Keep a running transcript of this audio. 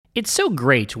It's so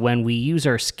great when we use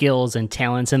our skills and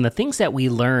talents and the things that we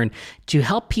learn to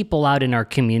help people out in our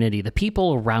community, the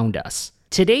people around us.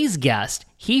 Today's guest,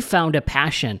 he found a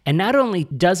passion, and not only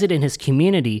does it in his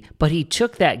community, but he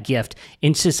took that gift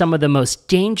into some of the most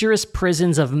dangerous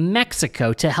prisons of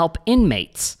Mexico to help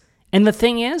inmates. And the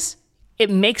thing is, it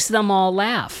makes them all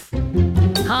laugh.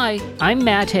 Hi, I'm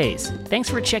Matt Hayes. Thanks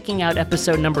for checking out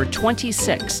episode number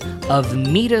 26 of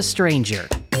Meet a Stranger.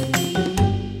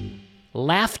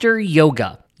 Laughter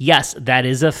yoga. Yes, that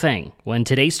is a thing. When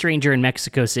today's stranger in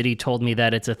Mexico City told me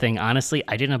that it's a thing, honestly,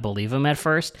 I didn't believe him at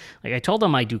first. I told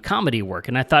him I do comedy work,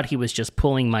 and I thought he was just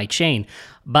pulling my chain.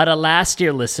 But alas,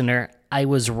 dear listener, I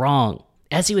was wrong.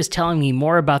 As he was telling me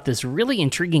more about this really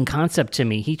intriguing concept to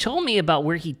me, he told me about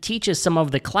where he teaches some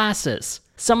of the classes.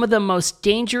 Some of the most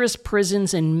dangerous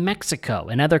prisons in Mexico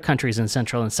and other countries in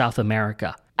Central and South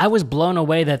America. I was blown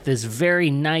away that this very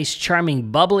nice,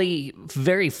 charming, bubbly,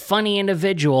 very funny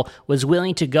individual was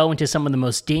willing to go into some of the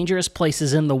most dangerous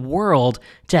places in the world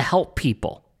to help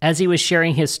people. As he was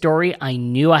sharing his story, I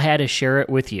knew I had to share it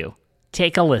with you.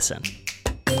 Take a listen.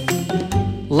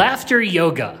 Laughter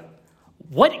yoga.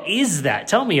 What is that?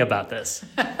 Tell me about this.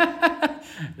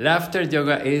 Laughter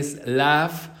yoga is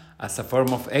laugh as a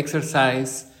form of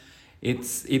exercise.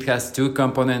 It has two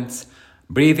components,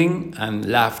 breathing and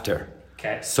laughter.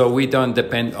 Okay. So we don't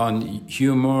depend on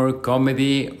humor,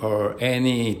 comedy, or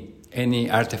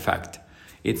any artifact.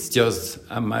 It's just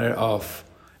a matter of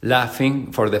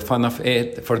laughing for the fun of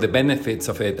it, for the benefits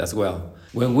of it as well.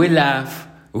 When we laugh,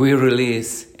 we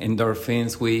release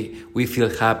endorphins, we feel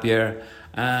happier,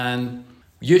 and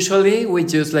usually we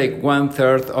use like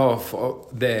 1/3 of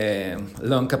the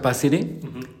lung capacity.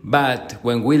 Mm-hmm. But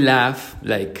when we laugh,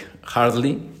 like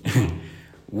hardly,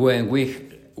 when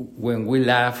we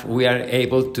laugh, we are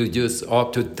able to use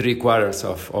up to 3/4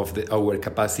 of our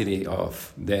capacity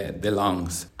of the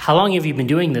lungs. How long have you been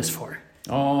doing this for?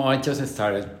 Oh, I just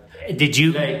started. Did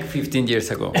you? Like 15 years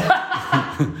ago.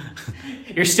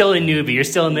 You're still a newbie. You're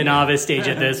still in the novice stage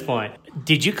at this point.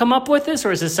 Did you come up with this,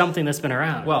 or is this something that's been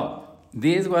around? Well,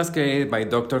 this was created by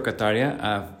Dr. Kataria,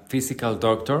 a physical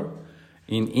doctor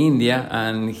in India,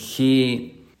 and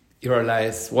he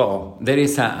realized, well, there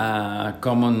is a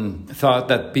common thought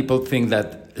that people think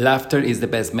that laughter is the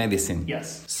best medicine.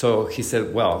 Yes. So he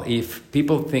said, well, if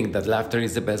people think that laughter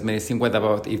is the best medicine, what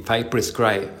about if I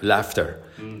prescribe laughter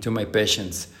to my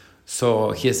patients?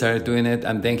 So he started doing it,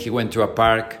 and then he went to a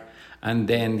park, and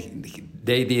then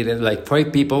they did it like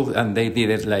 5 people, and they did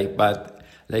it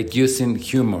like using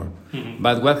humor. Mm-hmm.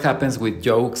 But what happens with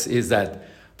jokes is that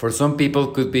for some people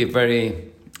could be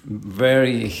very,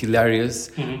 very hilarious,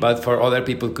 mm-hmm. but for other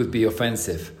people could be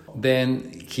offensive.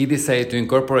 Then he decided to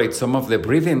incorporate some of the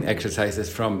breathing exercises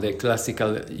from the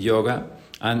classical yoga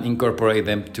and incorporate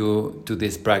them to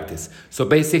this practice. So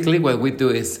basically what we do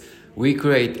is we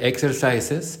create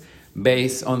exercises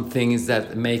based on things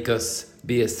that make us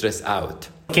be stressed out.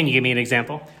 Can you give me an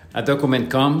example? A document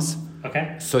comes,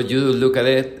 okay. So you look at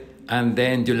it and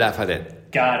then you laugh at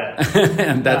it. Got it.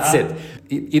 And that's it.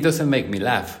 It doesn't make me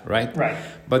laugh, right? Right.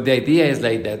 But the idea is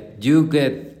like that you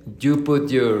put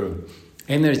your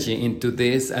energy into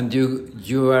this, and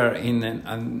you are in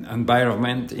an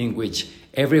environment in which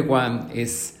everyone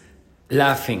is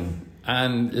laughing,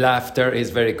 and laughter is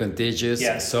very contagious.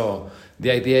 Yes. So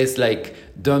the idea is like,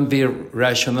 don't be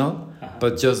rational,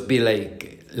 but just be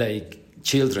like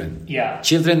children. Yeah.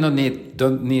 Children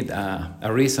don't need a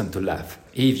reason to laugh.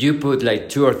 If you put like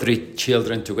 2 or 3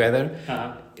 children together,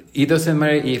 it doesn't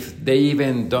matter if they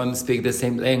even don't speak the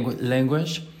same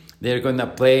language. They're gonna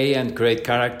play and create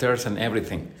characters and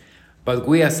everything. But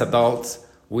we as adults,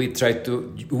 we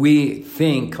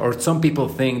think, or some people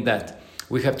think that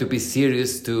we have to be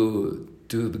serious to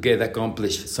get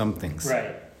accomplished some things.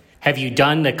 Right. Have you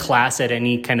done the class at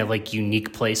any kind of like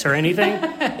unique place or anything?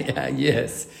 Yeah,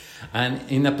 yes. And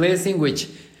in a place in which,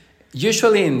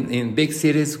 usually in big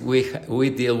cities, we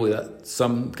deal with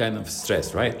some kind of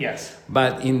stress, right? Yes.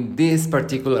 But in this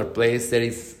particular place, there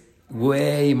is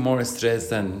way more stress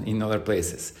than in other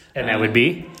places. And that would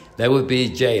be? That would be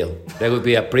jail. That would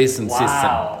be a prison Wow.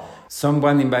 system.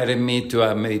 Someone invited me to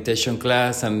a meditation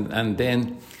class, and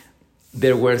then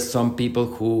there were some people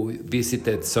who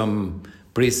visited some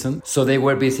prison. So they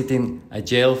were visiting a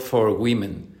jail for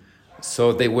women.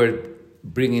 So they were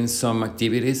bringing some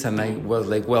activities, and I was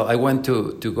like, well, I want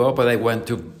to go, but I want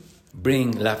to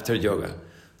bring laughter yoga.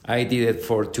 I did it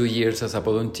for 2 years as a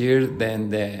volunteer. Then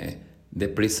the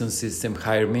prison system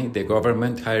hired me, the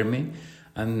government hired me,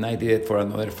 and I did it for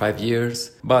another 5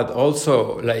 years. But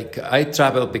also, like, I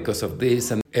traveled because of this,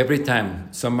 and every time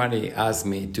somebody asked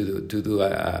me to do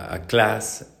a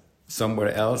class,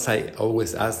 somewhere else, I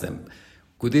always ask them,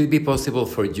 could it be possible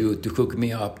for you to hook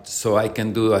me up so I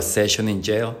can do a session in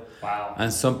jail? Wow.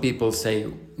 And some people say,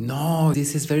 no,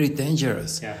 this is very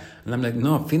dangerous. Yeah. And I'm like,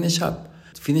 no, finish up.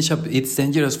 Finish up. It's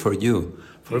dangerous for you.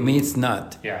 For me, it's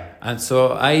not. Yeah. And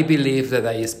so I believe that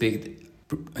I speak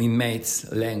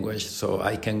inmates' language, so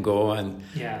I can go and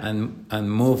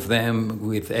move them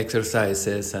with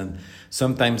exercises. And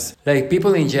sometimes, like,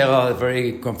 people in jail are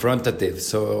very confrontative.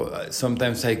 So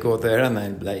sometimes I go there and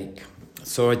I'm like,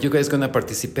 so are you guys gonna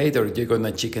participate or are you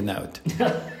gonna chicken out?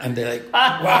 And they're like,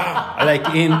 wow.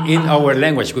 Like in our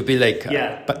language would be like,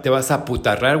 te vas a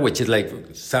putarrar, which is like,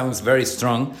 sounds very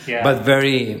strong, but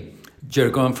very, you're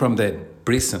gone from the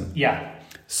prison. Yeah.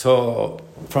 So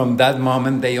from that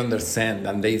moment they understand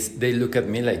and they look at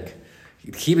me like,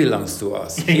 he belongs to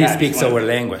us. He speaks our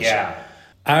language. Yeah.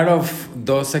 Out of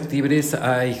those activities,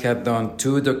 I have done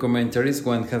 2 documentaries.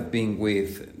 One has been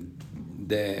with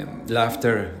the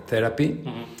laughter therapy,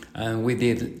 and we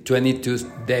did 22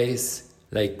 days,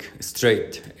 like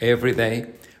straight, every day,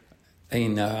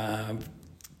 in a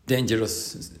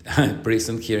dangerous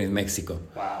prison here in Mexico.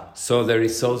 Wow. So the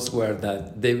results were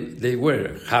that they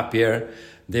were happier.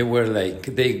 They were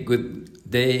like,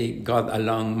 they got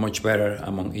along much better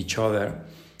among each other.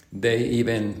 They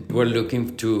even were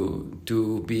looking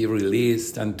to be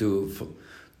released and to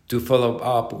follow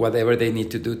up whatever they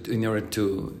need to do in order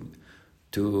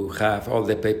to have all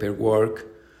the paperwork.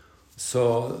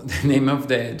 So the name of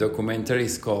the documentary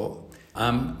is called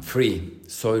I'm Free,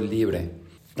 Soy Libre.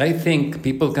 I think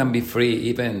people can be free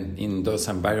even in those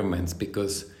environments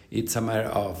because it's a matter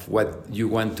of what you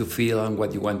want to feel and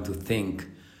what you want to think.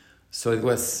 So it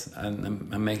was an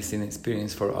amazing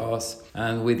experience for us.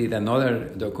 And we did another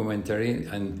documentary,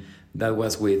 and that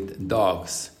was with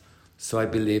dogs. So I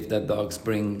believe that dogs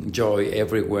bring joy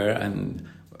everywhere, and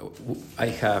I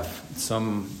have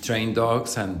some trained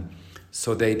dogs, and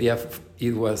so the idea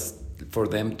it was for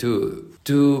them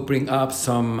to bring up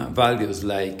some values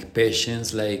like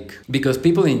patience, like, because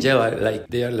people in jail are like,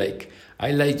 they are like,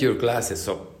 I like your glasses,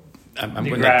 so I'm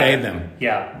going to pay them.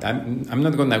 Yeah. I'm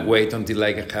not going to wait until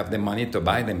I have the money to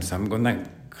buy them, so I'm going to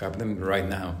have them right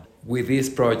now. With this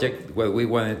project, what we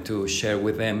wanted to share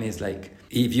with them is like,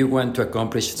 if you want to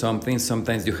accomplish something,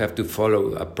 sometimes you have to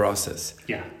follow a process.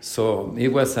 Yeah. So it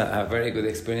was a very good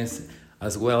experience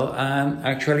as well. And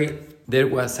actually, there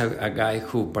was a guy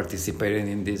who participated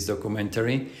in this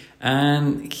documentary,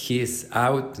 and he's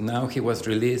out now. He was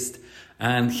released,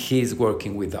 and he's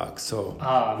working with dogs. So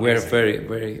we're very,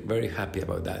 very, very happy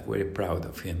about that. Very proud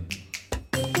of him.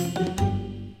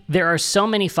 There are so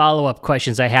many follow-up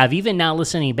questions I have, even now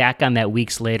listening back on that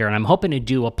weeks later, and I'm hoping to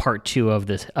do a part 2 of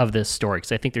this story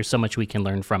because I think there's so much we can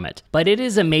learn from it. But it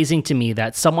is amazing to me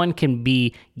that someone can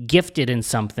be gifted in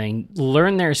something,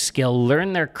 learn their skill,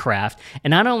 learn their craft,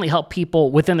 and not only help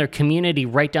people within their community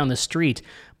right down the street,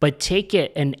 but take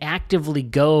it and actively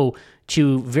go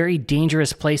to very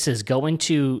dangerous places, go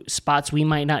into spots we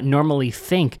might not normally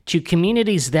think, to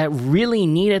communities that really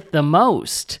need it the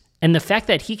most. And the fact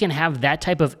that he can have that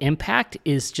type of impact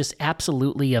is just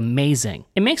absolutely amazing.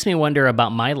 It makes me wonder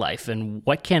about my life and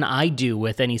what can I do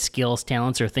with any skills,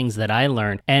 talents, or things that I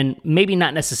learn. And maybe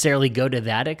not necessarily go to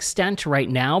that extent right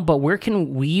now, but where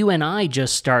can you and I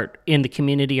just start in the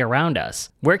community around us?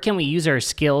 Where can we use our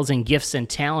skills and gifts and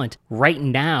talent right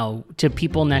now to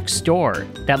people next door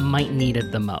that might need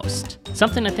it the most?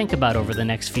 Something to think about over the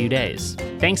next few days.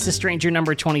 Thanks to stranger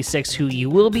number 26, who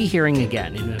you will be hearing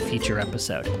again in a future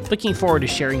episode. Looking forward to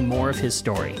sharing more of his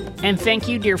story. And thank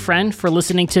you, dear friend, for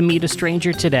listening to Meet a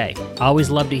Stranger today. I always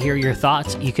love to hear your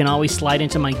thoughts. You can always slide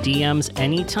into my DMs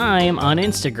anytime on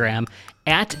Instagram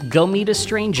at Go Meet a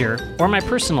Stranger or my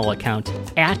personal account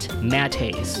at Matt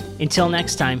Hayes. Until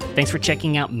next time, thanks for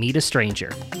checking out Meet a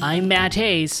Stranger. I'm Matt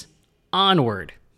Hayes. Onward.